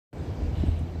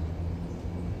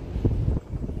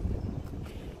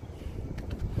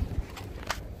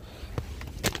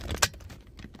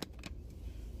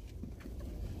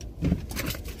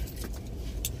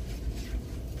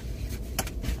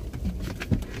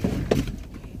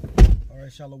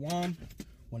Shalom.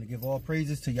 Want to give all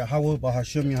praises to Yahawah,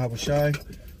 BaHaSham, Yahawashi,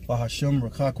 BaHaSham,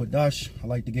 Rawchaa, Qadash. I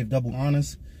like to give double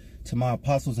honors to my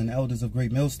apostles and elders of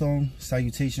GreatMillStone.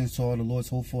 Salutations to all the Lord's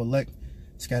hopeful elect,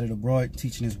 scattered abroad,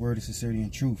 teaching His word of sincerity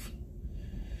and truth.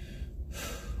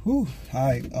 Whew. All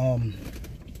right. I'm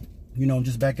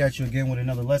just back at you again with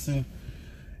another lesson,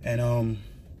 and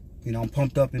I'm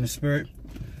pumped up in the spirit.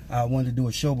 I wanted to do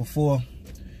a show before.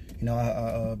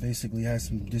 I basically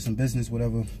did some business,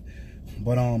 whatever.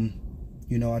 But I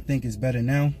think it's better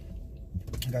now.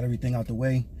 I got everything out the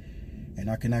way,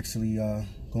 and I can actually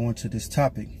go into this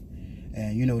topic.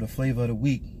 And the flavor of the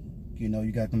week,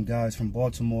 you got them guys from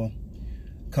Baltimore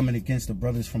coming against the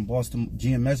brothers from Boston,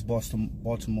 GMS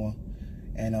Baltimore,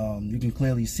 and you can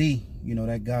clearly see,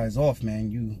 that guy's off,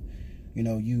 man. You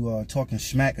talking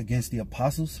smack against the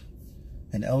apostles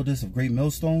and elders of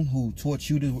GreatMillStone who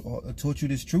taught you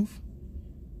this truth.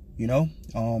 You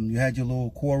had your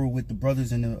little quarrel with the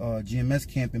brothers in the GMS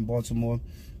camp in Baltimore,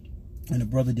 and the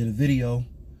brother did a video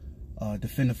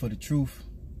defending for the truth.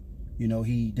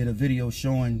 He did a video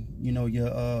showing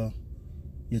your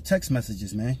text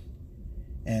messages, man,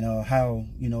 and how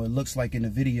it looks like in the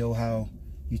video how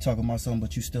you talking about something,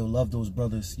 but you still love those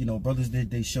brothers. Brothers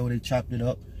they chopped it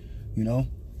up,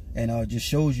 and just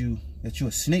shows you that you're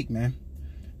a snake, man.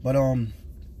 But I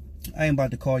ain't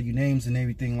about to call you names and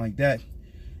everything like that.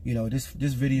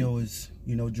 This video is,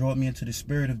 draw me into the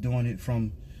spirit of doing it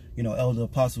from, Elder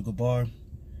Apostle Gabar,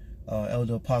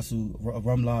 Elder Apostle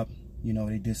Rumlop.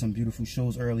 They did some beautiful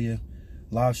shows earlier,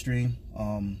 live stream,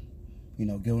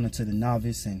 going into the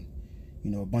novice and,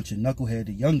 a bunch of knucklehead,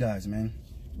 the young guys, man.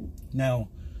 Now,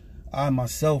 I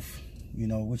myself,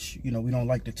 which, we don't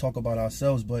like to talk about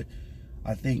ourselves, but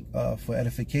I think for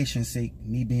edification's sake,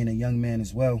 me being a young man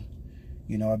as well,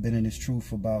 I've been in this truth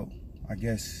for about, I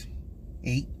guess,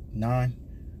 8, 9,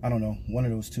 I don't know, one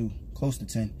of those two, close to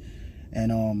 10.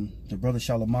 And the brother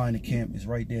Shalomar in the camp is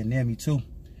right there near me too.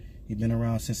 He's been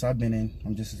around since I've been in.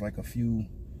 I'm just like a few,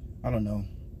 I don't know,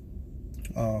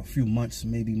 a few months,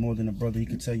 maybe more than a brother. He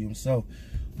could tell you himself.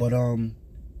 But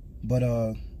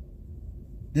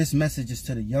this message is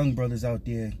to the young brothers out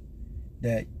there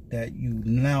that you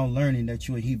now learning that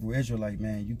you're a Hebrew Israelite,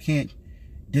 man. You can't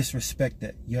disrespect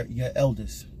that your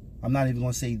elders. I'm not even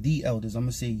gonna say the elders. I'm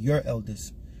gonna say your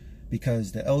elders,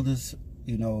 because the elders,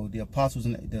 the apostles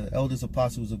and the elders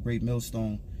apostles of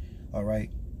GreatMillStone, all right,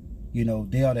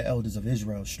 they are the elders of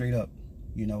Israel, straight up.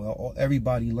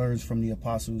 Everybody learns from the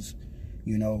apostles.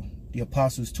 The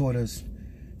apostles taught us,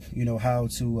 how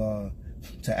to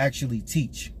actually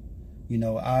teach. Here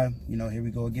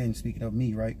we go again, speaking of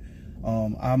me, right?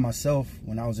 I myself,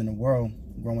 when I was in the world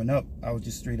growing up, I was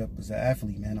just straight up as an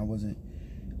athlete, man. I wasn't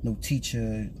no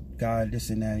teacher, guy, this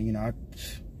and that. I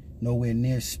nowhere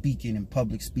near speaking and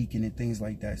public speaking and things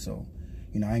like that. So,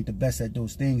 I ain't the best at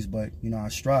those things, but I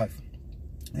strive.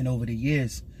 And over the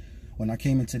years, when I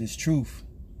came into this truth,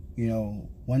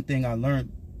 one thing I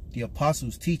learned, the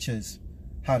apostles teach us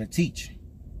how to teach.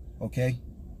 Okay,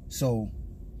 so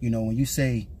when you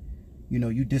say,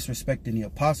 you disrespecting the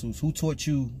apostles, who taught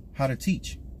you how to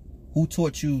teach? Who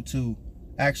taught you to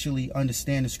actually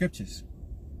understand the scriptures?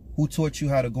 Who taught you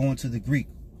how to go into the Greek,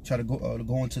 try to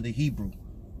go into the Hebrew?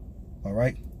 All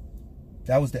right,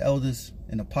 that was the elders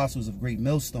and apostles of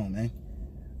GreatMillStone, man.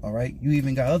 All right, you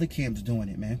even got other camps doing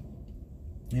it, man.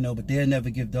 But they'll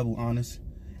never give double honors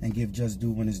and give just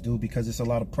due when it's due, because it's a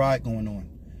lot of pride going on.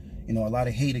 A lot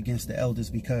of hate against the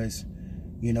elders because,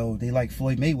 they like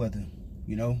Floyd Mayweather.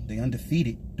 They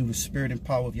undefeated through the spirit and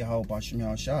power of Yahawah, BaHaSham,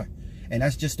 Yahawashi. And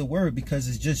that's just the word, because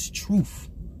it's just truth.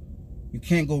 You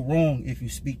can't go wrong if you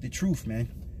speak the truth, man.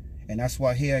 And that's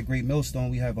why here at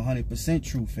GreatMillStone we have 100%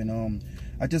 truth. And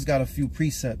I just got a few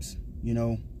precepts,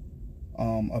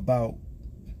 about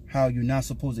how you're not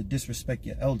supposed to disrespect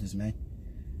your elders, man.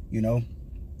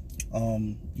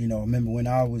 Remember when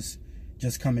I was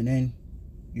just coming in,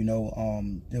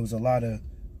 there was a lot of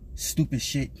stupid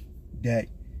shit that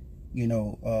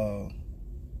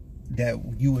that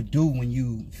you would do when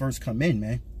you first come in,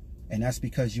 man. And that's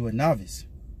because you're a novice.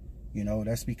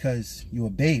 That's because you're a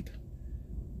babe.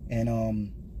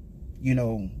 And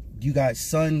you got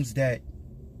sons that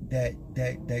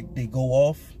they go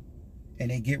off and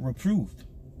they get reproved,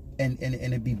 and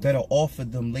it'd be better off for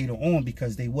them later on,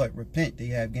 because they repent, they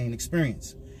have gained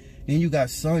experience. Then you got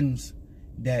sons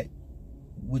that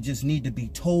would just need to be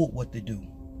told what to do,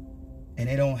 and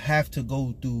they don't have to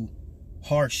go through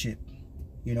hardship.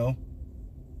 You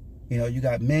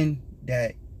got men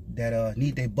that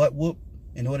need their butt whooped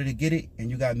in order to get it,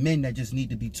 and you got men that just need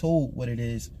to be told what it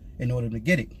is in order to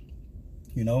get it.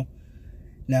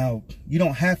 Now, you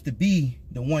don't have to be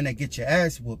the one that gets your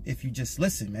ass whooped if you just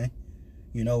listen, man.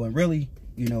 You know, and really,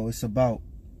 you know, it's about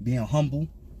being humble,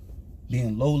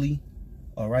 being lowly,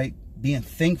 all right? Being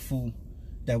thankful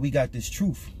that we got this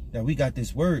truth, that we got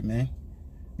this word, man.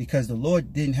 Because the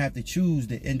Lord didn't have to choose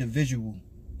the individual.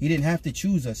 He didn't have to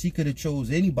choose us. He could have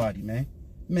chose anybody, man.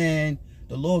 Man,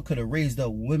 the Lord could have raised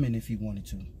up women if he wanted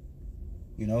to.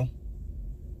 You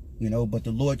know, but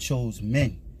the Lord chose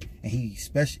men. And he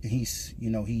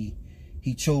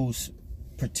chose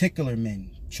particular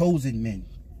men, chosen men.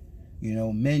 You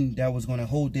know, men that was going to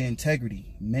hold their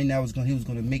integrity, men that he was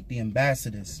going to make the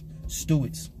ambassadors,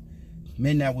 stewards,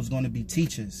 men that was going to be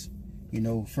teachers. You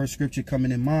know, first scripture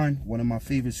coming in mind, one of my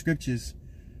favorite scriptures,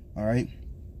 all right,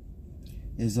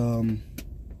 is let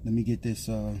me get this,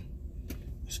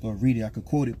 just gonna read it. I could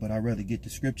quote it, but I'd rather get the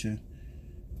scripture.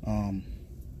 I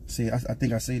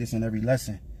think I say this in every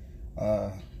lesson.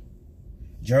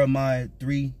 Jeremiah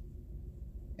 3,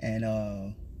 and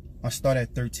I start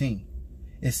at 13.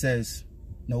 It says,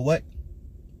 know what?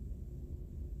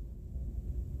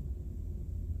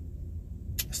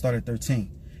 I start at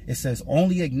 13. It says,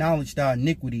 only acknowledge thy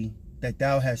iniquity, that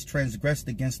thou hast transgressed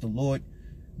against the Lord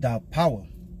thy power,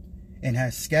 and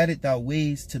hast scattered thy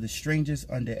ways to the strangers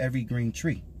under every green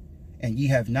tree. And ye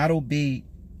have not obeyed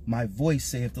my voice,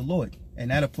 saith the Lord. And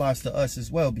that applies to us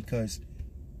as well, because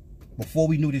before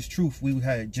we knew this truth, we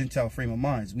had a Gentile frame of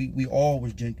minds. We all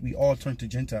turned to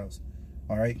Gentiles.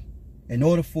 All right. In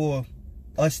order for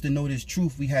us to know this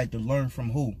truth, we had to learn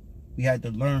from who? We had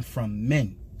to learn from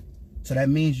men. So that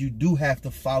means you do have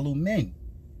to follow men.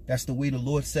 That's the way the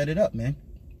Lord set it up, man.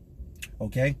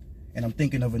 Okay. And I'm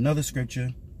thinking of another scripture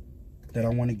that I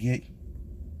want to get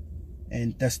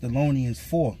in Thessalonians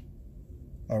 4.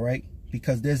 All right.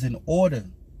 Because there's an order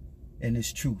in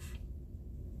this truth.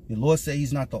 The Lord said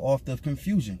he's not the author of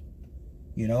confusion.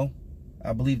 You know,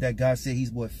 I believe that God said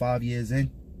he's, what, 5 years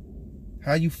in?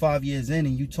 How you 5 years in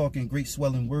and you talking great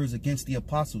swelling words against the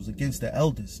apostles, against the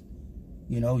elders?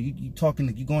 You know, you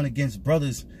going against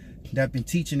brothers that have been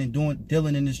teaching and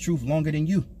dealing in this truth longer than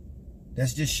you.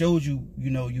 That just shows you, you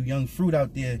know, you young fruit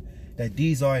out there, that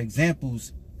these are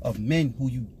examples of men who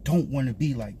you don't want to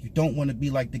be like. You don't want to be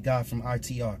like the guy from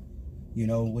ITR, you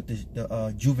know, with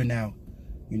the juvenile,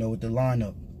 you know, with the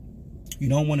lineup. You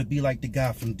don't want to be like the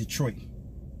guy from Detroit,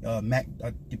 Mac.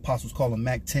 The apostles call him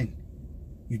Mac 10.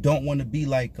 You don't want to be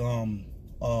like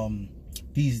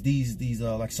these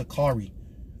like Sakari,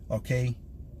 okay,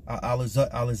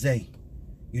 Alizé.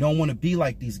 You don't want to be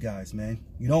like these guys, man.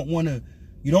 You don't want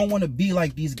to be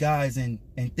like these guys and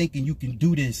thinking you can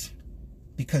do this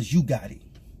because you got it.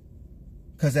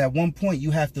 Because at one point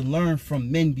you have to learn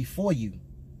from men before you.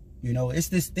 You know, it's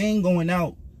this thing going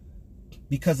out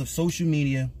because of social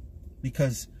media,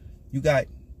 because you got,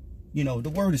 you know, the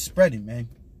word is spreading, man.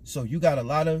 So you got a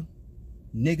lot of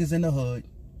niggas in the hood,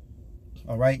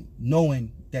 all right,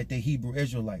 knowing that they're Hebrew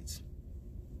Israelites.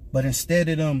 But instead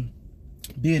of them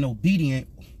being obedient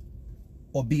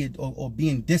or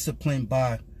being disciplined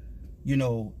by, you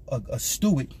know, a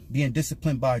steward, being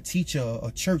disciplined by a teacher,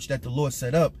 a church that the Lord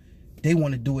set up, they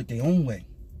want to do it their own way.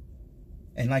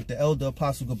 And like the elder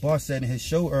Apostle Gabar said in his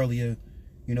show earlier,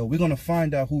 you know, we're going to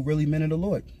find out who really men of the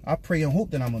Lord. I pray and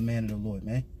hope that I'm a man of the Lord,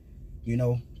 man. You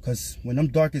know, because when them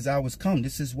darkest hours come,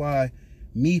 this is why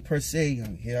me per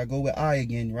se, here I go with I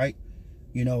again, right?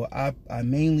 You know, I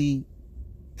mainly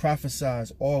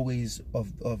prophesize always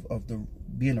of the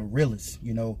being a realist,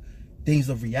 you know, things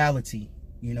of reality,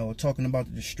 you know, talking about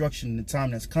the destruction and the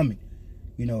time that's coming,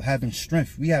 you know, having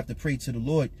strength. We have to pray to the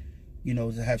Lord, you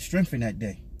know, to have strength in that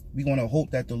day. We're going to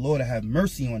hope that the Lord will have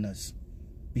mercy on us,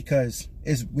 because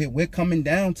we're coming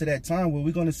down to that time where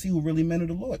we're going to see who really men of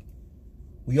the Lord.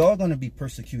 We all going to be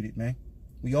persecuted, man.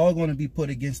 We all going to be put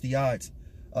against the odds,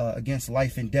 against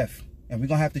life and death. And we're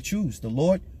going to have to choose the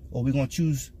Lord, or we're going to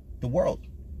choose the world,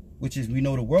 which is, we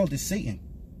know the world is Satan,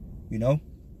 you know.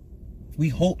 We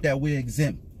hope that we're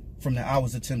exempt from the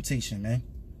hours of temptation, man.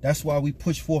 That's why we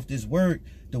push forth this word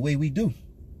the way we do.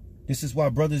 This is why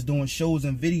brothers doing shows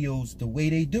and videos the way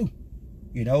they do,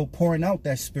 you know, pouring out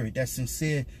that spirit, that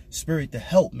sincere spirit to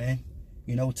help, man,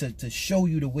 you know, to show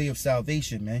you the way of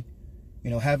salvation, man. You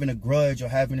know, having a grudge or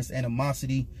having this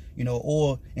animosity, you know,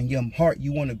 or in your heart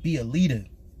you want to be a leader,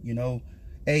 you know.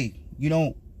 Hey,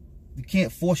 you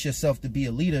can't force yourself to be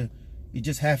a leader. You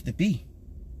just have to be,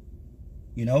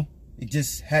 you know. It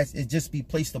just be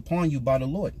placed upon you by the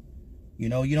Lord. You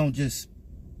know, you don't just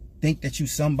think that you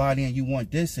somebody and you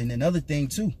want this. And another thing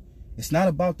too, it's not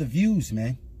about the views,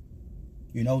 man.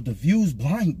 You know, the views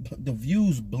blind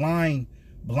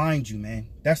you, man.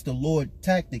 That's the Lord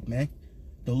tactic, man.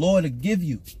 The Lord will give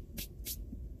you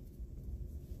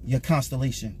your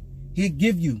constellation. He'll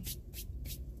give you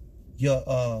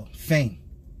your fame,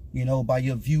 you know, by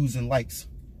your views and likes.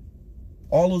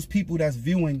 All those people that's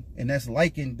viewing and that's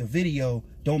liking the video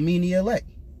don't mean the elect.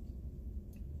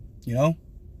 You know,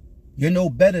 you're no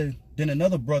better than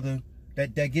another brother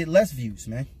that get less views,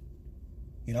 man.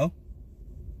 You know,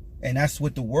 and that's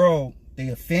what the world, they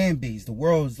a fan base. The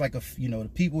world is like you know, the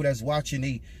people that's watching,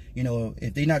 they, you know,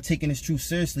 if they're not taking this truth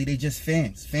seriously, they just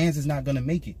fans. Fans is not going to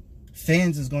make it.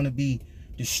 Fans is going to be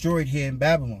destroyed here in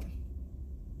Babylon.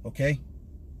 Okay?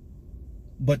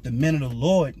 But the men of the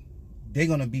Lord, they're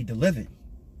going to be delivered.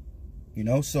 You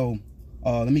know, so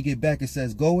let me get back. It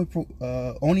says, go with,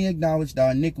 only acknowledge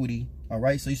thy iniquity. All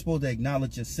right? So you're supposed to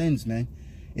acknowledge your sins, man.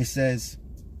 It says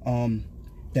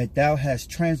that thou hast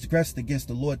transgressed against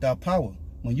the Lord thy power.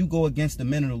 When you go against the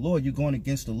men of the Lord, you're going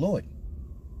against the Lord.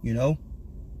 You know,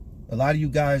 a lot of you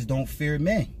guys don't fear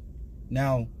men.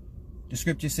 Now, the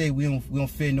scriptures say we don't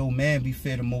fear no man, we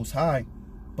fear the Most High.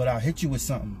 But I'll hit you with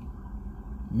something.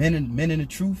 Men in the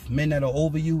truth, men that are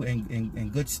over you in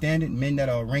good standing, men that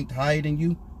are ranked higher than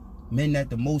you, men that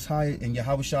the Most High and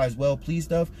Yahawashi is well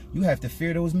pleased of, you have to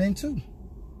fear those men too.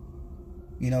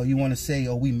 You know, you want to say,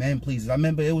 oh, we man pleasers. I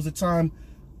remember it was a time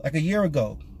like a year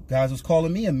ago, guys was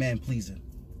calling me a man pleaser,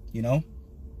 you know,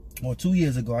 or 2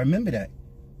 years ago. I remember that,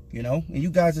 you know, and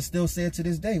you guys are still saying to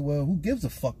this day, well, who gives a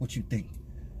fuck what you think?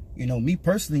 You know, me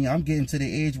personally, I'm getting to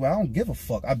the age where I don't give a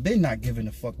fuck. I've been not giving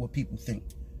a fuck what people think.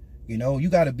 You know, you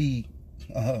got to be,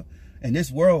 in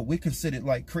this world, we're considered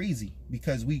like crazy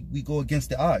because we go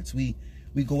against the odds. We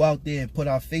go out there and put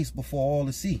our face before all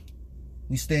to see.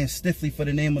 We stand stiffly for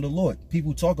the name of the Lord.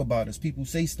 People talk about us. People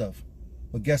say stuff.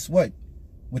 But guess what?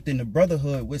 Within the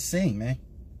brotherhood, we're saying, man,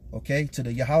 okay, to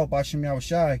the Yahawah, BaHaSham,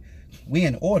 Yahawashi, we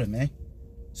in order, man.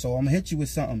 So I'm going to hit you with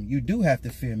something. You do have to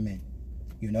fear men,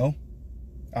 you know.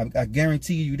 I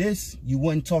guarantee you this, you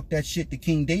wouldn't talk that shit to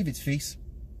King David's face.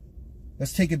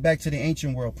 Let's take it back to the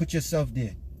ancient world. Put yourself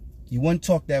there. You wouldn't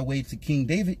talk that way to King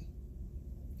David.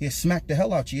 He'll smack the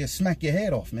hell out you. He'll smack your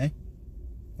head off, man.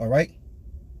 All right?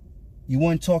 You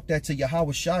wouldn't talk that to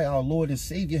Yahawashi, our Lord and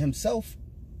Savior himself.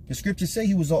 The scriptures say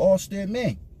he was an austere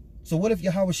man. So what if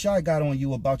Yahawashi got on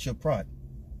you about your pride?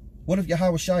 What if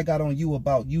Yahawashi got on you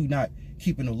about you not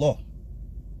keeping the law?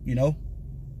 You know?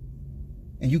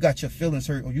 And you got your feelings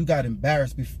hurt or you got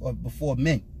embarrassed before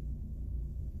men.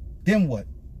 Then what?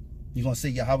 You going to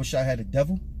say Yahawashi had a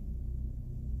devil?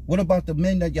 What about the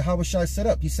men that Yahawashi set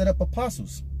up? He set up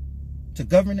apostles to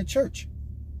govern the church.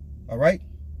 All right?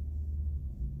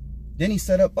 Then he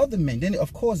set up other men. Then,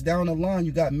 of course, down the line,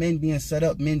 you got men being set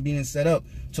up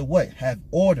to what? Have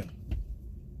order.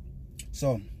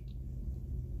 So,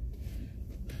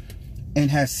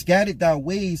 and has scattered thy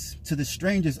ways to the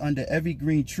strangers under every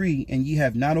green tree, and ye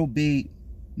have not obeyed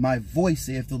my voice,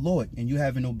 saith the Lord. And you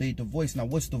haven't obeyed the voice. Now,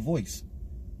 what's the voice?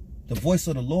 The voice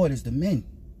of the Lord is the men,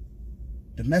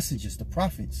 the messengers, the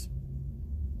prophets.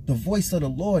 The voice of the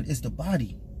Lord is the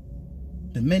body.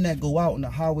 The men that go out in the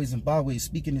highways and byways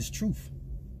speaking his truth.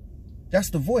 That's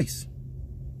the voice.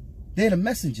 They're the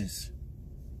messengers.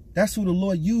 That's who the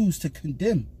Lord used to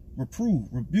condemn, reprove,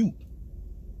 rebuke,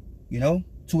 you know,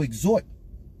 to exhort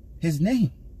his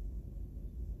name.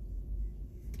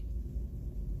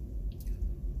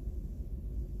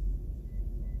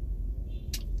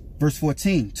 Verse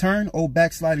 14, turn, O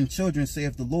backsliding children,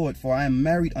 saith the Lord, for I am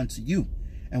married unto you,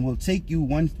 and will take you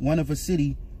one of a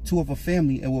city, two of a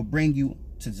family, and will bring you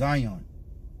to Zion.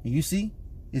 And you see,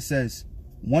 it says,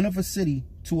 one of a city,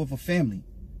 two of a family.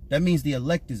 That means the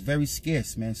elect is very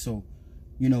scarce, man. So,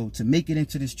 you know, to make it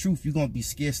into this truth, you're going to be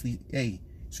scarcely,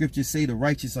 scriptures say the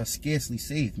righteous are scarcely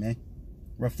saved, man.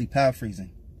 Roughly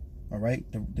paraphrasing. All right.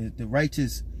 The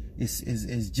righteous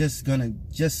is just gonna,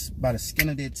 just by the skin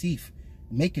of their teeth,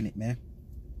 making it, man.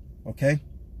 Okay.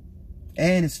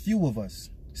 And it's few of us.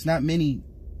 It's not many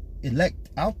elect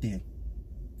out there.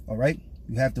 All right.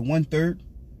 You have the 1/3,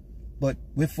 but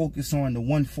we're focused on the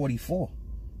 144.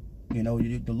 You know,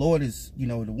 the Lord is, you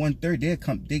know, the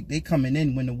 1/3, they coming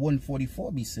in when the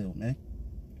 144 be sealed, man.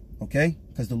 Okay?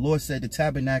 Because the Lord said the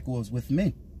tabernacle is with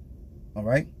men. All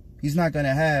right? He's not going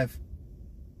to have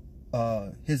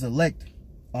his elect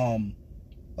in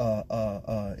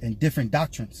different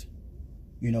doctrines,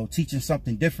 you know, teaching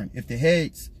something different. If the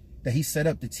heads that he set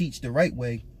up to teach the right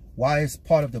way, why is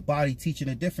part of the body teaching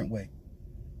a different way?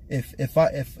 If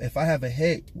I have a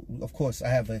head, of course I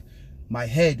have my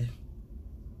head,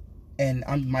 and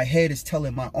my head is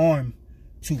telling my arm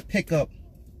to pick up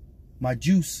my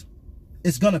juice,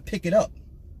 it's gonna pick it up.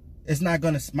 It's not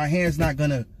gonna, my hand's not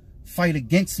gonna fight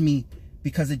against me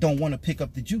because it don't want to pick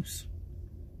up the juice.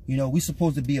 You know, we're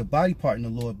supposed to be a body part in the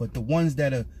Lord, but the ones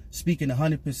that are speaking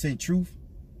 100% truth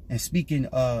and speaking,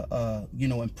 you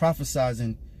know, and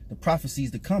prophesizing the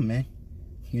prophecies to come, man.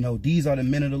 You know, these are the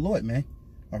men of the Lord, man.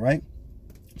 All right.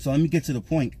 So let me get to the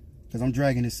point, because I'm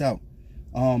dragging this out.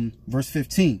 Verse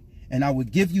 15, and I will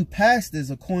give you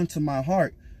pastors according to my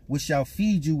heart, which shall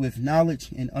feed you with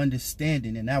knowledge and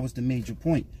understanding. And that was the major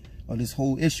point of this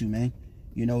whole issue, man.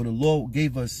 You know, the Lord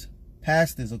gave us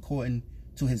pastors according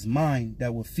to his mind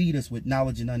that will feed us with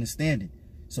knowledge and understanding.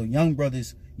 So young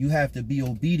brothers, you have to be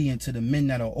obedient to the men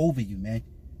that are over you, man.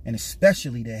 And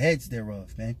especially the heads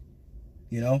thereof, man.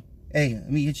 You know, hey,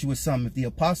 let me hit you with something. If the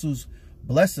apostles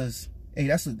bless us, hey,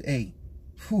 that's a, hey,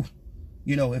 whew,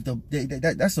 you know, if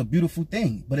that's a beautiful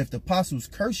thing. But if the apostles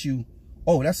curse you,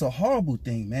 oh, that's a horrible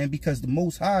thing, man, because the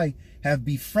Most High have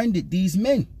befriended these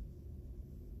men.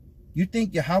 You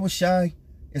think Yahawashi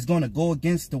is going to go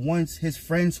against the ones, his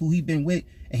friends who he been with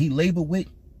and he labored with,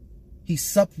 he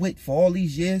supped with for all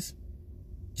these years,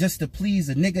 just to please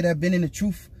a nigga that been in the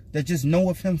truth, that just know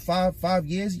of him five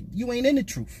years? You ain't in the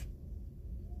truth.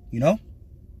 You know?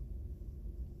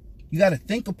 You got to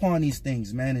think upon these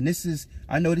things, man. And this is,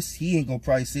 I know this, he ain't going to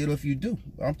probably say it, or if you do,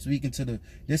 I'm speaking to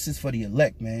this is for the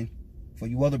elect, man. For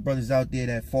you other brothers out there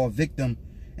that fall victim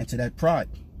into that pride,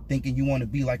 thinking you want to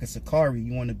be like a Sakari,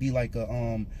 you want to be like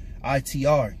a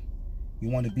ITR, you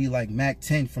want to be like Mac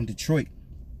 10 from Detroit.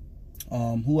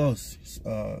 Who else?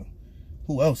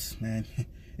 Who else, man?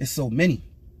 It's so many.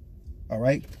 All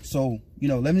right. So, you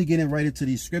know, let me get in right into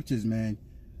these scriptures, man.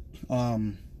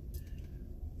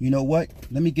 You know what?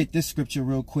 Let me get this scripture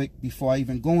real quick before I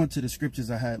even go into the scriptures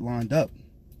I had lined up.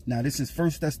 Now, this is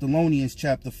 1 Thessalonians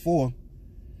chapter 4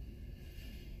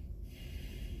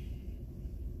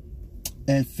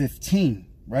 and 15,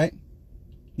 right?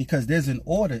 Because there's an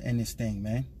order in this thing,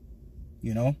 man.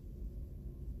 You know,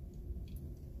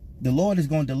 the Lord is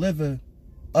going to deliver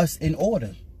us in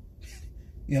order,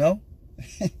 you know,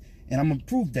 and I'm going to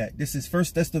prove that. This is 1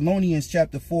 Thessalonians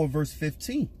chapter 4, verse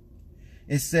 15.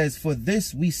 It says, for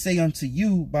this we say unto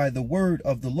you by the word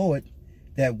of the Lord,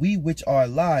 that we which are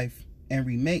alive and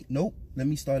remain. Nope. Let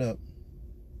me start up.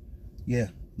 Yeah.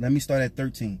 Let me start at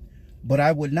 13. But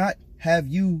I would not have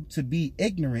you to be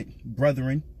ignorant,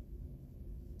 brethren,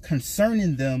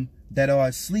 concerning them that are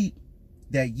asleep,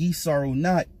 that ye sorrow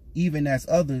not, even as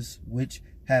others which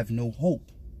have no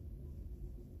hope.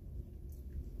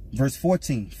 Verse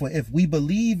 14, for if we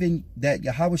believe in that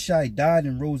Yahawashi died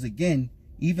and rose again,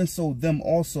 even so them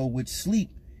also which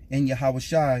sleep in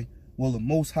Yahawashi will the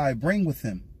Most High bring with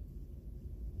him.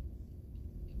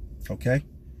 Okay.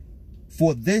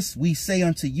 For this we say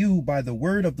unto you by the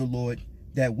word of the Lord,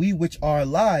 that we which are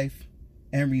alive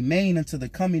and remain unto the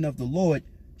coming of the Lord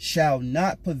shall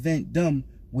not prevent them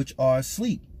which are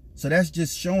asleep. So that's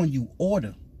just showing you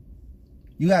order.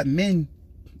 You got men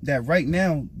that right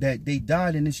now that they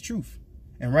died in this truth.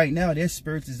 And right now their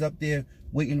spirits is up there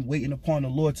waiting upon the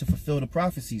Lord to fulfill the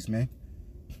prophecies, man.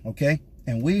 Okay.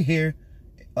 And we're here,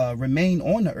 remain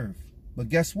on the earth. But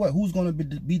guess what? Who's going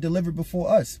to be delivered before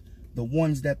us? The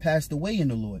ones that passed away in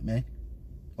the Lord, man.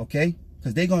 Okay.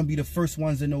 Because they're going to be the first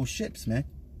ones in those ships, man.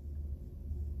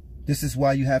 This is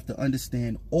why you have to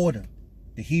understand order.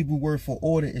 The Hebrew word for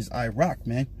order is Iraq,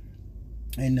 man.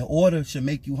 And the order should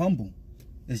make you humble.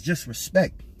 It's just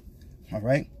respect. All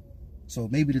right. So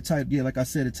maybe the title, yeah, like I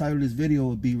said, the title of this video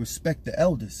would be Respect the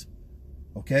Elders.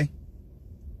 Okay.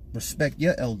 Respect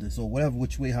your elders, or whatever,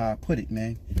 which way how I put it,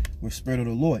 man. With Spirit of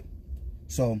the Lord.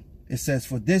 So it says,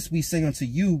 for this we say unto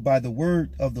you by the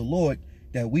word of the Lord,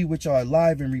 that we which are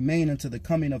alive and remain unto the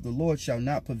coming of the Lord shall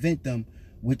not prevent them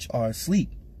which are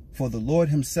asleep. For the Lord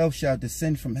himself shall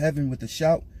descend from heaven with a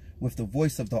shout, with the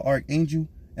voice of the archangel,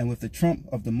 and with the trump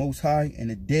of the Most High, and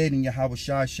the dead in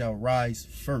Yahawashi shall rise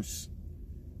first.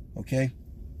 Okay.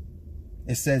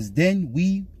 It says, then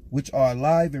we which are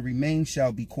alive and remain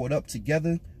shall be caught up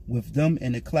together with them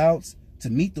in the clouds to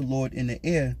meet the Lord in the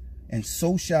air, and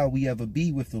so shall we ever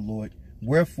be with the Lord.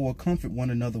 Wherefore comfort one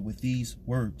another with these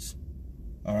words.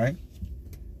 All right.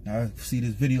 Now, see,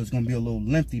 this video is going to be a little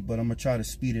lengthy, but I'm going to try to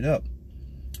speed it up.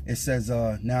 It says,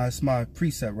 now it's my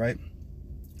precept, right?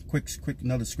 Quick,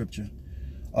 another scripture.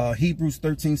 Hebrews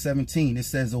 13:17. It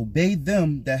says, obey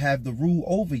them that have the rule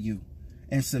over you,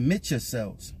 and submit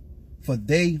yourselves, for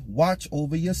they watch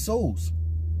over your souls.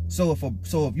 So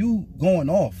if you going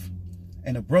off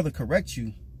and a brother corrects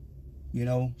you, you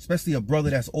know, especially a brother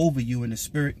that's over you in the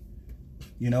spirit,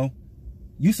 you know,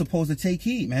 you supposed to take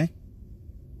heed, man.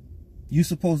 You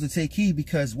supposed to take heed,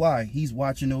 because why? He's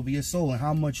watching over your soul. And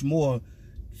how much more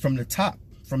from the top,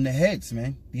 from the heads,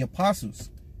 man, the apostles.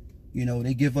 You know,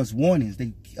 they give us warnings.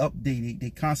 They update. They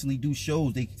constantly do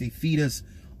shows. They feed us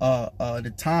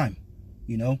the time,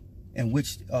 you know, and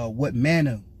which what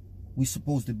manner we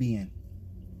supposed to be in.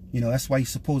 You know, that's why you're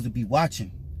supposed to be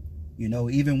watching. You know,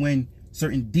 even when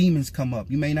certain demons come up,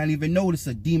 you may not even notice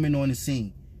a demon on the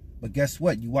scene. But guess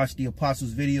what? You watch the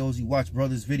apostles' videos, you watch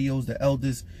brothers' videos, the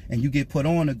elders, and you get put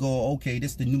on to go, okay,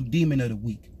 this is the new demon of the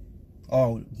week.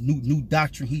 Oh, new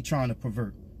doctrine he trying to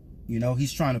pervert. You know,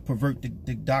 he's trying to pervert the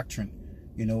doctrine.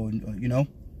 You know.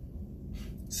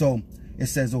 So it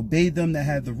says, obey them that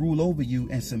have the rule over you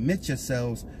and submit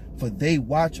yourselves, for they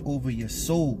watch over your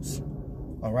souls.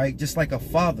 All right, just like a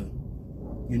father.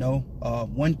 You know,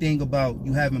 one thing about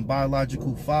you having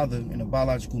biological father and a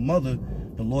biological mother,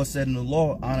 the Lord said in the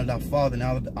law, honor thy father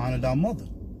and honor thy mother.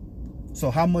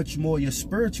 So how much more your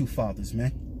spiritual fathers,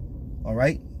 man? All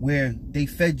right, where they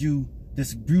fed you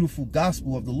this beautiful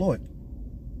gospel of the Lord.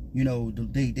 You know,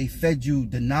 they fed you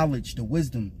the knowledge, the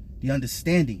wisdom, the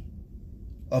understanding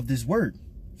of this word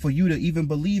for you to even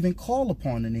believe and call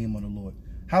upon the name of the Lord.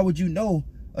 How would you know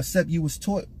except you was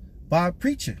taught by a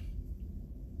preacher?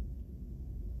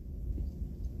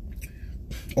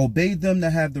 Obey them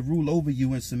that have the rule over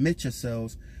you and submit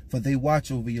yourselves, for they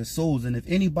watch over your souls. And if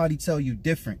anybody tell you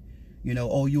different, you know,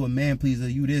 oh, you a man pleaser,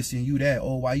 you this and you that,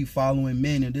 oh, why you following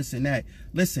men and this and that?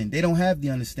 Listen, they don't have the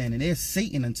understanding. They're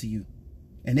Satan unto you.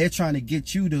 And they're trying to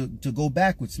get you to go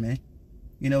backwards, man.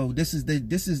 You know, this is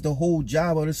the whole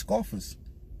job of the scoffers.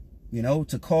 You know,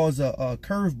 to cause a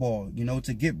curveball, you know,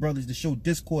 to get brothers to show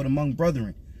discord among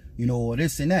brethren, you know, or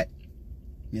this and that.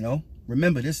 You know,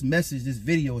 remember, this message, this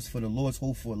video is for the Lord's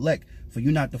hopeful elect, for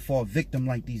you not to fall victim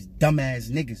like these dumbass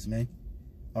niggas, man.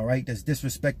 All right, that's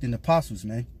disrespecting apostles,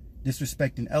 man.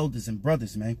 Disrespecting elders and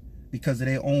brothers, man, because of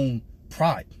their own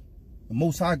pride. The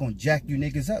Most High gonna jack you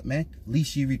niggas up, man.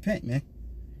 Least ye repent, man.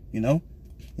 You know,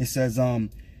 it says,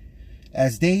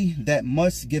 as they that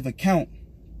must give account,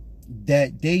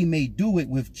 that they may do it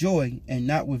with joy and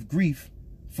not with grief,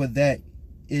 for that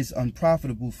is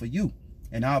unprofitable for you.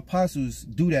 And our apostles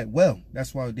do that well.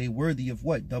 That's why they worthy of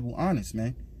what? Double honors,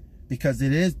 man. Because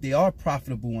they are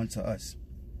profitable unto us.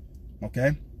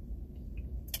 Okay.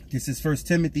 This is 1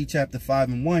 Timothy chapter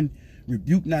 5:1.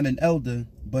 Rebuke not an elder,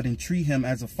 but entreat him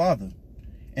as a father,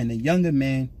 and the younger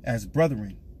man as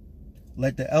brethren.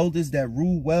 Let the elders that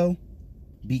rule well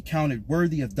be counted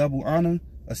worthy of double honor,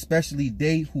 especially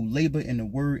they who labor in the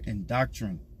word and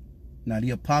doctrine. Now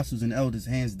the apostles and elders,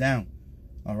 hands down,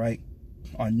 all right,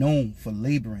 are known for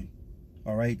laboring.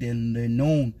 All right, they're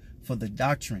known for the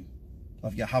doctrine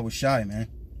of Yahawashi, man.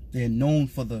 They're known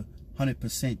for the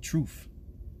 100% truth.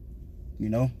 You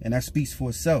know, and that speaks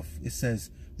for itself. It says,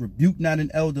 rebuke not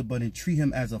an elder, but entreat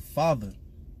him as a father.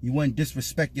 You wouldn't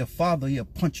disrespect your father, he'll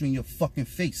punch you in your fucking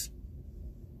face.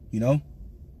 You know,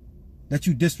 that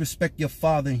you disrespect your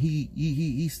father and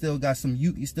he still got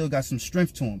some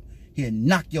strength to him. He'll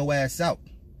knock your ass out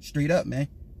straight up, man.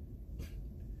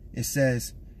 It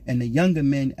says, and the younger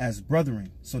men as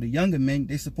brethren. So the younger men,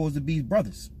 they're supposed to be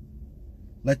brothers.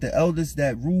 Let the elders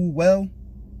that rule well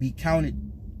be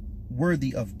counted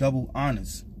worthy of double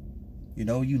honors. You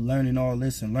know, you learning all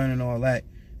this and learning all that,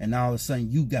 and now all of a sudden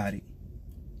you got it.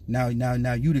 Now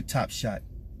you the top shot.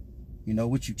 You know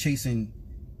what you chasing?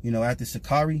 You know, after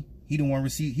Sakari, he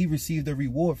received a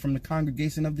reward from the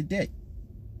congregation of the dead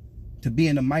to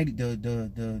being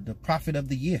the prophet of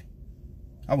the year.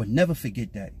 I would never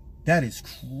forget that. That is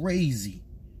crazy.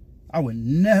 I would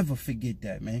never forget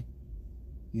that, man.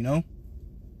 You know,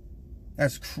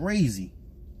 that's crazy.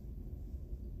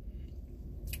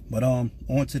 But on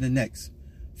to the next.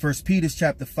 1 Peter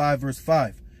chapter 5 verse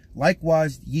 5.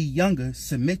 Likewise, ye younger,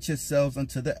 submit yourselves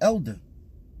unto the elder.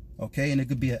 Okay, and it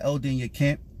could be an elder in your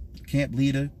camp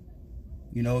leader.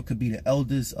 You know, it could be the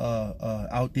elders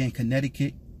out there in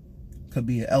Connecticut. Could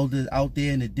be an elder out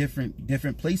there in the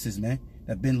different places, man,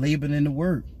 that been laboring in the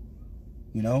word.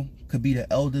 You know, could be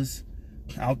the elders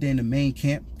out there in the main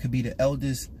camp. Could be the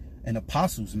elders and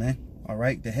apostles, man. All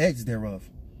right, the heads thereof.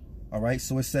 All right,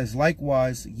 so it says,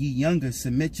 likewise, ye younger,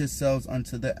 submit yourselves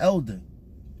unto the elder.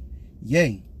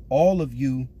 Yea, all of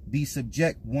you be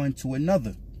subject one to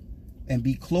another, and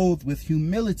be clothed with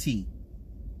humility.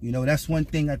 You know, that's one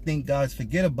thing I think guys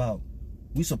forget about.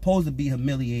 We supposed to be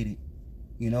humiliated,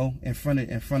 you know, in front of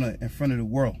the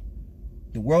world.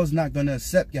 The world's not gonna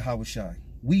accept Yahawashi.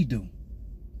 We do.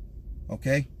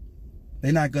 Okay?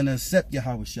 They're not gonna accept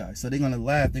Yahawashi. So they're gonna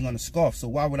laugh, they're gonna scoff. So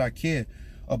why would I care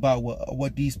about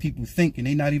what these people think, and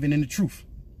they're not even in the truth?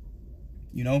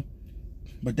 You know?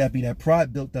 But that be that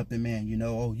pride built up in man, you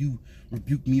know, oh, you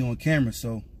rebuked me on camera,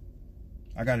 so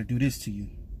I gotta do this to you.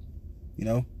 You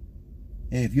know?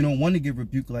 Hey, if you don't want to get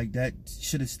rebuked like that,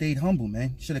 should have stayed humble,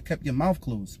 man. Should have kept your mouth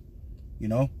closed. You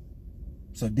know?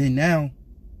 So then now,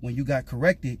 when you got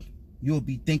corrected, you'll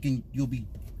be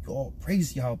all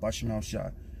praise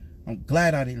Yahawah. I'm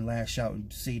glad I didn't lash out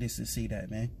and say this and say that,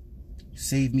 man.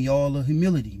 Saved me all the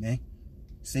humility, man.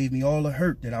 Saved me all the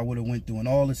hurt that I would have went through, and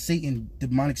all the Satan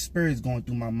demonic spirits going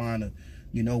through my mind of,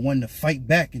 you know, wanting to fight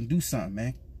back and do something,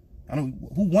 man.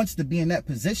 Who wants to be in that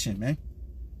position, man?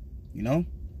 You know?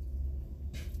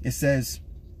 It says,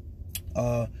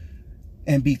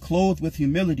 and be clothed with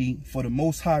humility, for the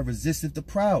Most High resisteth the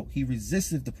proud. He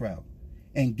resisteth the proud,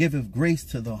 and giveth grace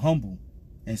to the humble.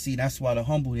 And see, that's why the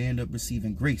humble, they end up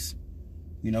receiving grace,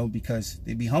 you know, because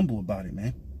they be humble about it,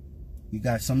 man. You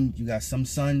got some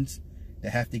sons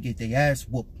that have to get their ass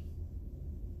whooped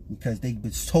because they've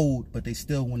been told, but they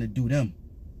still want to do them.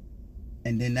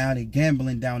 And then now they're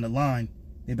gambling down the line.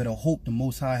 They better hope the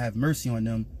Most High have mercy on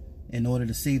them in order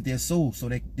to save their soul, so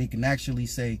they can actually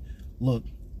say, look,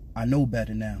 I know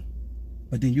better now.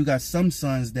 But then you got some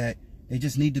sons that they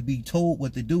just need to be told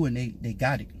what to do, and they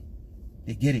got it.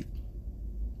 They get it.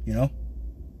 You know?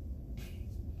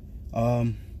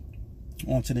 On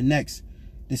to the next.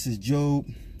 This is Job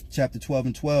chapter 12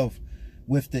 and 12.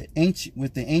 With the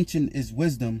ancient is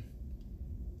wisdom,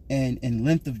 and in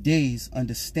length of days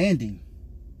understanding.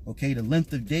 Okay, the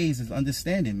length of days is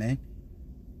understanding, man.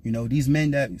 You know, these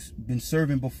men that's been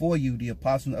serving before you, the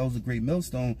apostles and elders of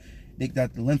GreatMillStone, they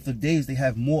got the length of days, they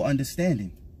have more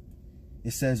understanding.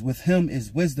 It says, with him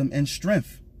is wisdom and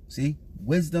strength. See,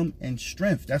 wisdom and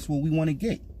strength. That's what we want to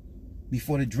get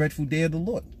before the dreadful day of the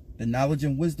Lord. The knowledge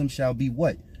and wisdom shall be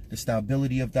what? The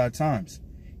stability of thy times.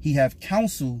 He have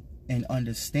counsel and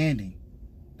understanding.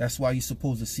 That's why you're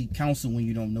supposed to seek counsel when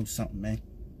you don't know something, man.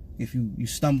 If you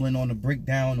stumbling on a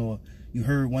breakdown, or you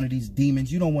heard one of these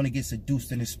demons, you don't want to get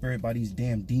seduced in the spirit by these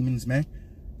damn demons, man.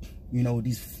 You know,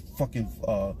 these fucking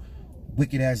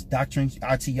wicked ass doctrines.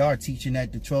 ITR teaching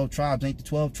that the 12 tribes ain't the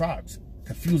 12 tribes.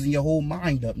 Confusing your whole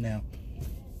mind up now.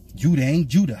 Judah ain't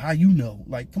Judah. How you know?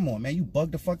 Like, come on, man. You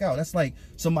bugged the fuck out. That's like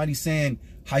somebody saying,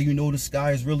 how you know the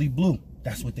sky is really blue?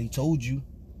 That's what they told you.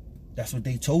 That's what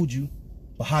they told you.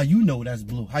 But how you know that's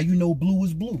blue? How you know blue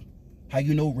is blue? How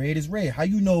you know red is red? How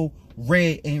you know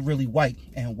red ain't really white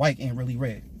and white ain't really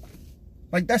red?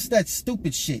 Like, that's that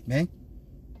stupid shit, man.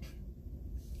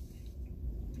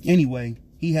 Anyway,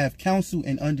 he have counsel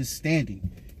and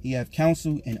understanding. He have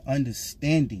counsel and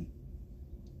understanding.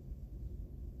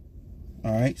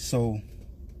 All right, so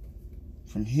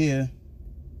from here,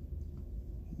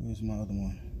 where's my other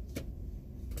one?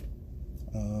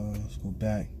 Let's go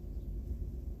back.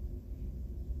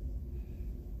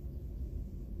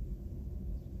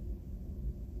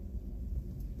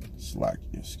 Slack,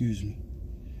 excuse me.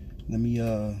 Let me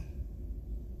I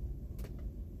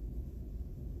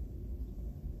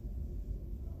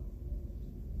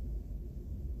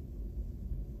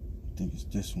think it's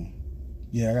this one.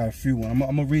 Yeah, I got a few ones. I'm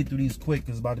gonna read through these quick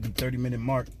because it's about to be 30-minute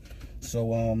mark. So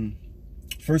 1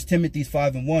 Timothy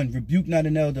 5:1, rebuke not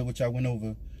an elder, which I went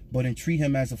over, but entreat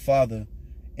him as a father,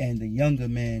 and the younger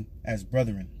man as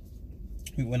brethren.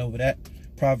 We went over that.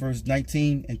 Proverbs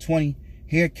 19:20,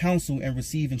 hear counsel and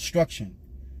receive instruction,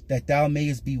 that thou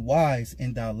mayest be wise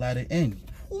in thy latter end.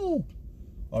 Woo.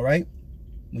 All right,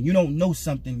 when you don't know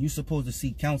something, you're supposed to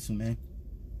seek counsel, man.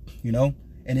 You know.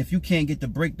 And if you can't get the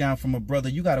breakdown from a brother,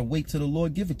 you got to wait till the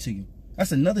Lord give it to you.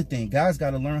 That's another thing. Guys got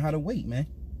to learn how to wait, man.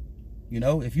 You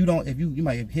know, if you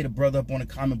might hit a brother up on a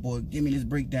comment board, give me this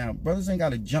breakdown. Brothers ain't got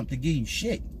to jump to give you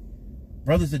shit.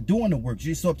 Brothers are doing the work.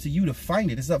 It's up to you to find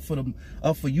it. It's up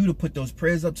for you to put those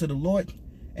prayers up to the Lord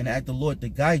and ask the Lord to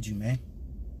guide you, man.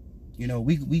 You know,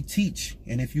 we teach,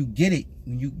 and if you get it,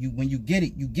 when you get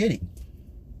it, you get it.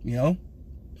 You know,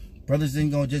 brothers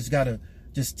ain't gonna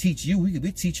just teach you.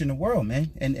 We're teaching the world,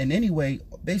 man. And anyway,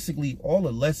 basically all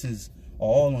the lessons are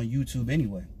all on YouTube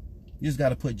anyway. You just got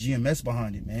to put GMS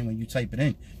behind it, man. When you type it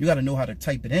in, you got to know how to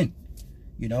type it in.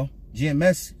 You know,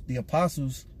 GMS, the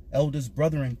apostles, elders,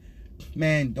 brethren,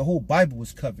 man, the whole Bible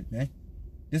was covered, man.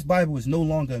 This Bible is no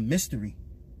longer a mystery.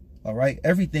 All right,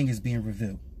 everything is being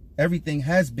revealed. Everything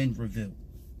has been revealed.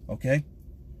 Okay,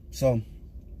 so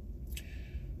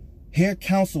hear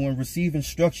counsel and receive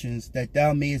instructions, that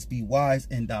thou mayest be wise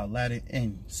in thy latter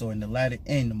end. So in the latter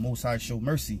end, the Most High show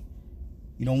mercy.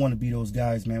 You don't want to be those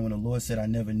guys, man, when the Lord said, I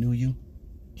never knew you.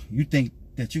 You think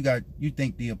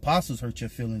the apostles hurt your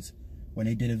feelings when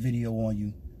they did a video on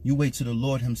you. You wait till the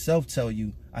Lord himself tell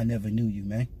you, I never knew you,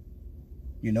 man.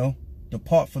 You know,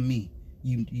 depart from me,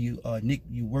 you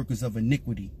workers of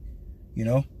iniquity. You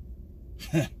know.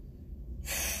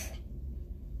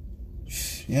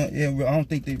 Yeah, I don't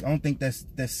think that's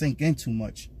sink in too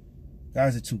much.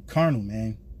 Guys are too carnal,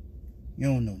 man. You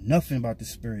don't know nothing about the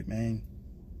spirit, man.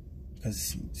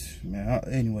 Cause, man,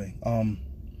 anyway,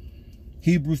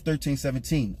 Hebrews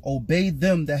 13:17. Obey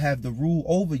them that have the rule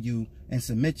over you, and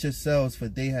submit yourselves, for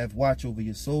they have watch over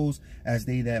your souls, as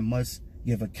they that must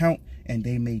give account, and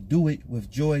they may do it with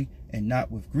joy and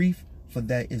not with grief, for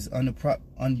that is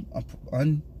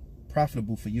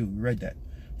unprofitable for you. We read that.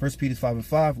 1 Peter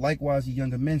 5:5. Likewise, ye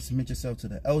younger men, submit yourselves to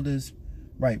the elders.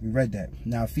 Right, we read that.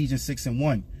 Now Ephesians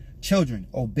 6:1. Children,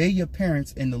 obey your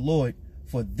parents in the Lord,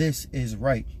 for this is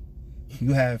right.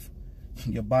 You have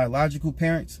your biological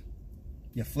parents,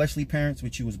 your fleshly parents,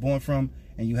 which you was born from,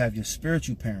 and you have your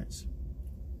spiritual parents.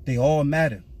 They all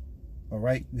matter. All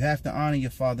right. You have to honor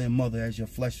your father and mother as your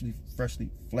fleshly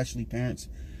parents,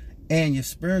 and your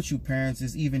spiritual parents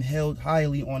is even held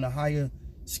highly on a higher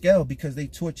scale because they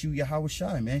taught you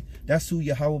Yahawashi, man. That's who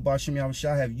Yahawah, BaHaSham,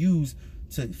 Yahawashi have used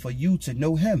for you to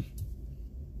know him.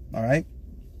 All right.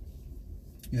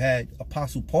 You had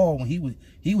Apostle Paul when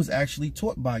he was actually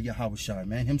taught by Yahawashi,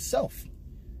 man, himself.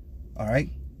 All right.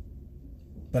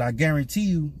 But I guarantee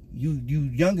you, you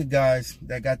younger guys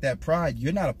that got that pride,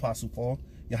 you're not Apostle Paul.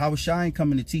 Yahawashi ain't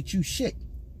coming to teach you shit,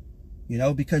 you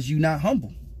know, because you're not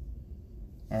humble.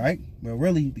 All right. Well,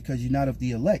 really, because you're not of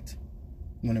the elect.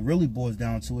 When it really boils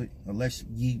down to it, unless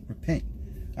ye repent.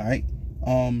 All right.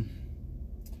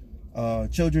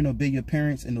 Children, obey your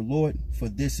parents in the Lord, for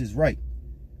this is right.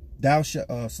 Thou shalt,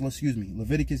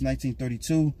 Leviticus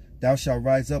 19:32. Thou shalt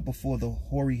rise up before the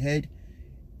hoary head,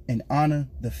 and honor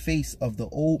the face of the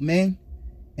old man,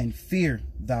 and fear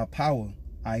thy power.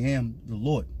 I am the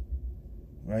Lord.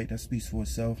 Right? That speaks for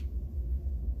itself.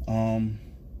 Now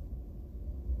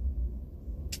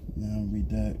read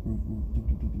that.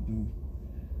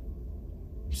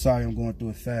 Sorry, I'm going through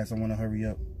it fast. I want to hurry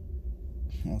up.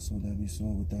 Also, that we saw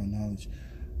without knowledge.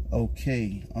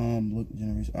 Okay. Look,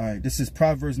 generation. All right. This is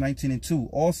Proverbs 19:2.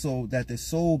 Also, that the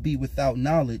soul be without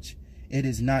knowledge, it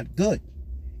is not good.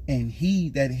 And he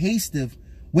that hasteth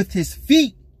with his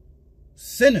feet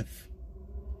sinneth.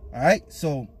 All right.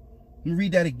 So let me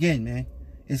read that again, man.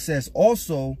 It says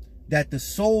also that the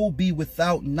soul be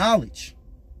without knowledge.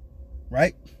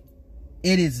 Right.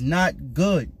 It is not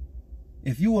good.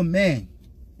 If you a man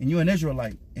and you're an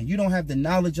Israelite and you don't have the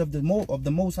knowledge of the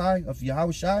Most High, of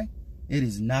Yahawashi, it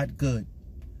is not good.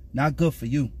 Not good for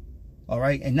you. All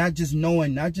right. And not just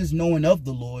knowing of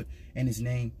the Lord and his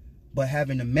name, but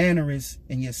having the manners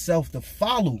in yourself to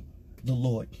follow the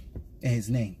Lord and his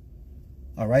name.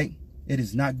 All right. It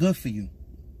is not good for you.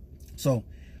 So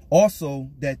also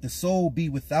that the soul be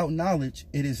without knowledge,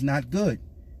 it is not good.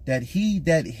 That he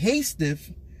that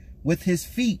hasteth with his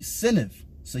feet sinneth.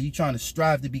 So you're trying to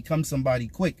strive to become somebody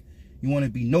quick. You want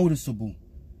to be noticeable.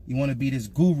 You want to be this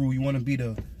guru. You want to be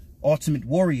the ultimate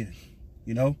warrior,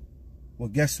 you know. Well,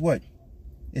 guess what?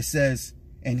 It says,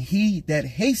 and he that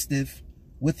hasteth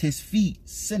with his feet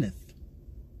sinneth.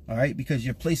 All right, because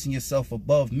you're placing yourself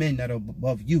above men that are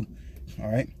above you.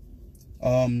 All right.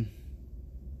 And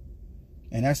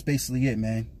that's basically it,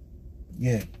 man.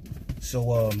 Yeah. So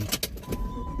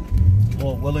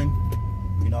Lord willing,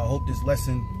 you know, I hope this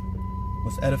lesson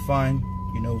was edifying,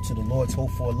 you know, to the Lord's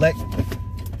hopeful elect,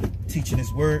 teaching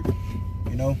his word,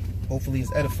 you know. Hopefully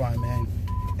it's edifying, man.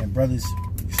 And brothers,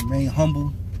 remain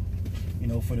humble, you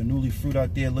know, for the newly fruit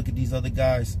out there. Look at these other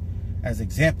guys as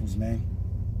examples, man.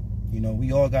 You know,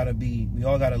 we all gotta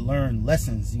learn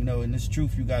lessons, you know. In this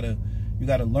truth, you gotta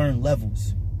learn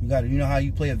levels. You know how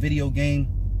you play a video game.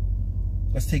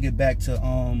 Let's take it back to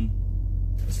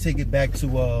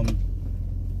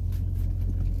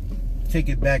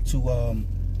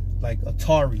like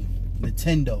Atari,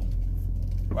 Nintendo,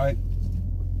 right?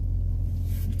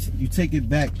 You take it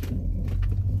back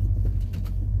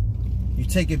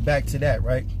to that,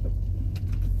 right?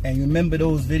 And you remember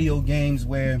those video games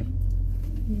where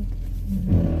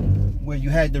you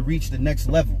had to reach the next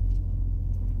level.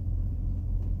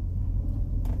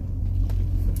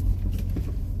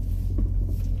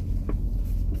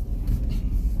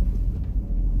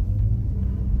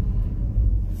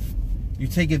 You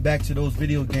take it back to those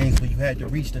video games where you had to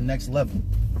reach the next level.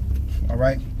 All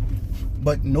right?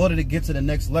 But in order to get to the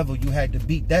next level, you had to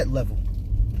beat that level.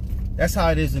 That's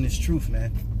how it is in this truth,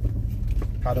 man.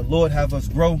 How the Lord have us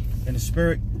grow in the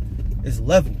spirit is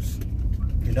levels.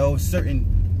 You know, certain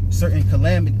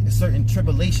calamity, certain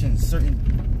tribulations, certain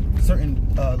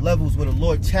levels where the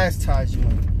Lord chastise you,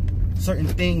 and certain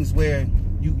things where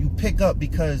you pick up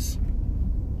because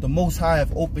the Most High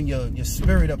have opened your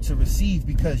spirit up to receive,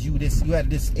 because you at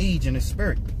this age in the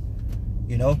spirit,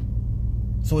 you know.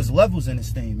 So it's levels in this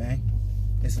thing, man.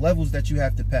 It's levels that you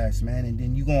have to pass, man. And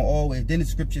then you're going to always, then the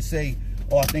scripture say,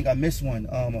 oh, I think I missed one.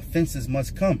 Offenses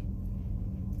must come.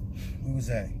 Who was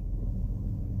that?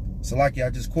 Salaki,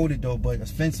 I just quoted though, but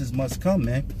offenses must come,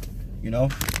 man. You know,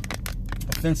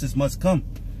 offenses must come.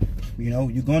 You know,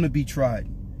 you're going to be tried.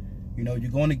 You know,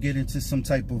 you're going to get into some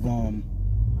type of,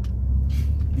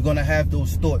 you're going to have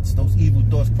those thoughts, those evil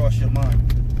thoughts cross your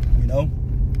mind, you know.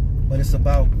 But it's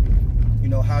about, you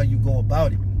know, how you go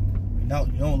about it. You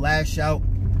don't lash out.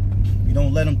 You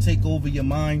don't let them take over your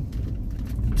mind.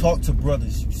 You talk to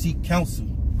brothers. You seek counsel,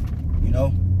 you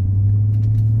know.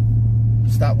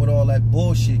 Stop with all that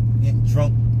bullshit, getting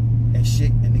drunk and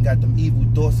shit, and then got them evil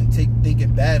thoughts and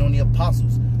thinking bad on the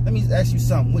apostles. Let me ask you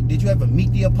something. Did you ever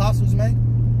meet the apostles, man?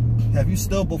 Have you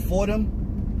stood before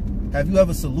them? Have you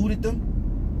ever saluted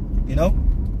them? You know?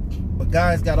 But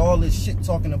guys got all this shit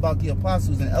talking about the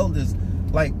apostles and elders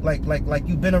like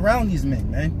you've been around these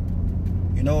men,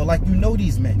 man. You know, like you know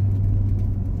these men.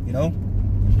 You know?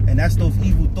 And that's those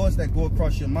evil thoughts that go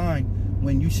across your mind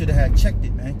when you should have had checked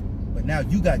it, man. But now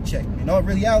you got checked. In all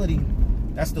reality,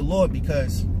 that's the Lord,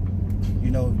 because,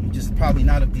 you know, you just probably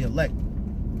not of the elect.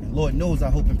 And Lord knows I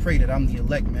hope and pray that I'm the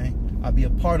elect, man. I'll be a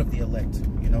part of the elect,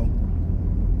 you know.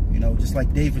 You know, just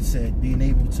like David said, being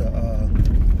able to,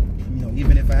 you know,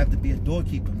 even if I have to be a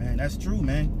doorkeeper, man, that's true,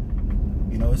 man.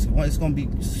 You know, it's going to be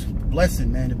a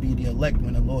blessing, man, to be the elect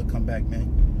when the Lord come back,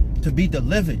 man. To be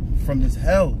delivered from this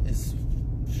hell is,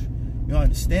 you don't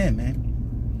understand, man.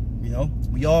 You know,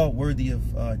 we all worthy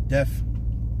of death.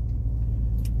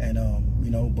 And, you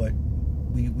know, but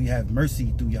we have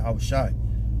mercy through Yahawashi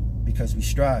because we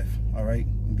strive, all right?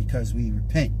 And because we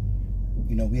repent.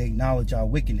 You know, we acknowledge our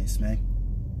wickedness, man.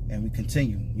 And we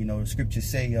continue. You know, the scriptures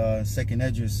say, 2nd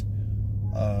Esdras,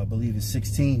 I believe it's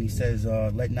 16, he says,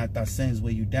 let not thy sins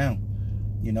weigh you down,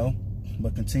 you know,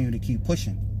 but continue to keep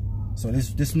pushing. So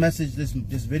this message, this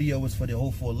video was for the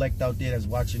hopeful elect out there that's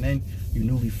watching in, you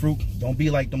newly fruit. Don't be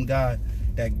like them guy,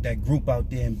 that group out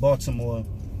there in Baltimore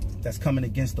that's coming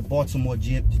against the Baltimore,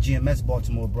 the GMS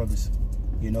Baltimore brothers,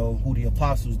 you know, who the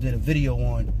apostles did a video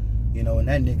on, you know, and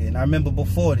that nigga. And I remember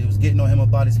before, they was getting on him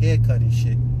about his haircut and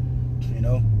shit, you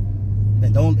know.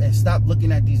 And stop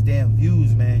looking at these damn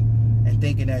views, man, and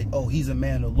thinking that, oh, he's a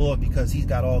man of the Lord because he's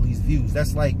got all these views.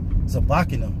 That's like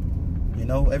zabacking him, you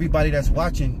know. Everybody that's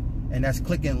watching and that's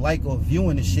clicking like or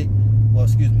viewing the shit, well,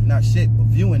 excuse me, not shit, but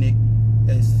viewing it,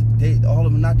 is all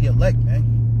of them not the elect, man.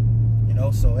 You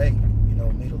know, so hey, you know,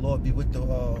 may the Lord be with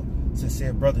the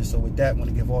sincere brothers. So with that, I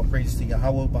want to give all praises to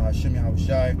Yahawah, BaHaSham,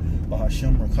 Yahawashi,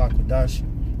 BaHaSham, Rawchaa, Qadash.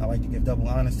 I like to give double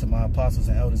honors to my apostles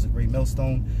and elders of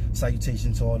GreatMillStone.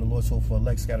 Salutations to all the Lord's hopeful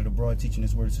elect scattered abroad, teaching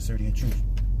his word of sincerity and truth.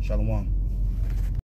 Shalom.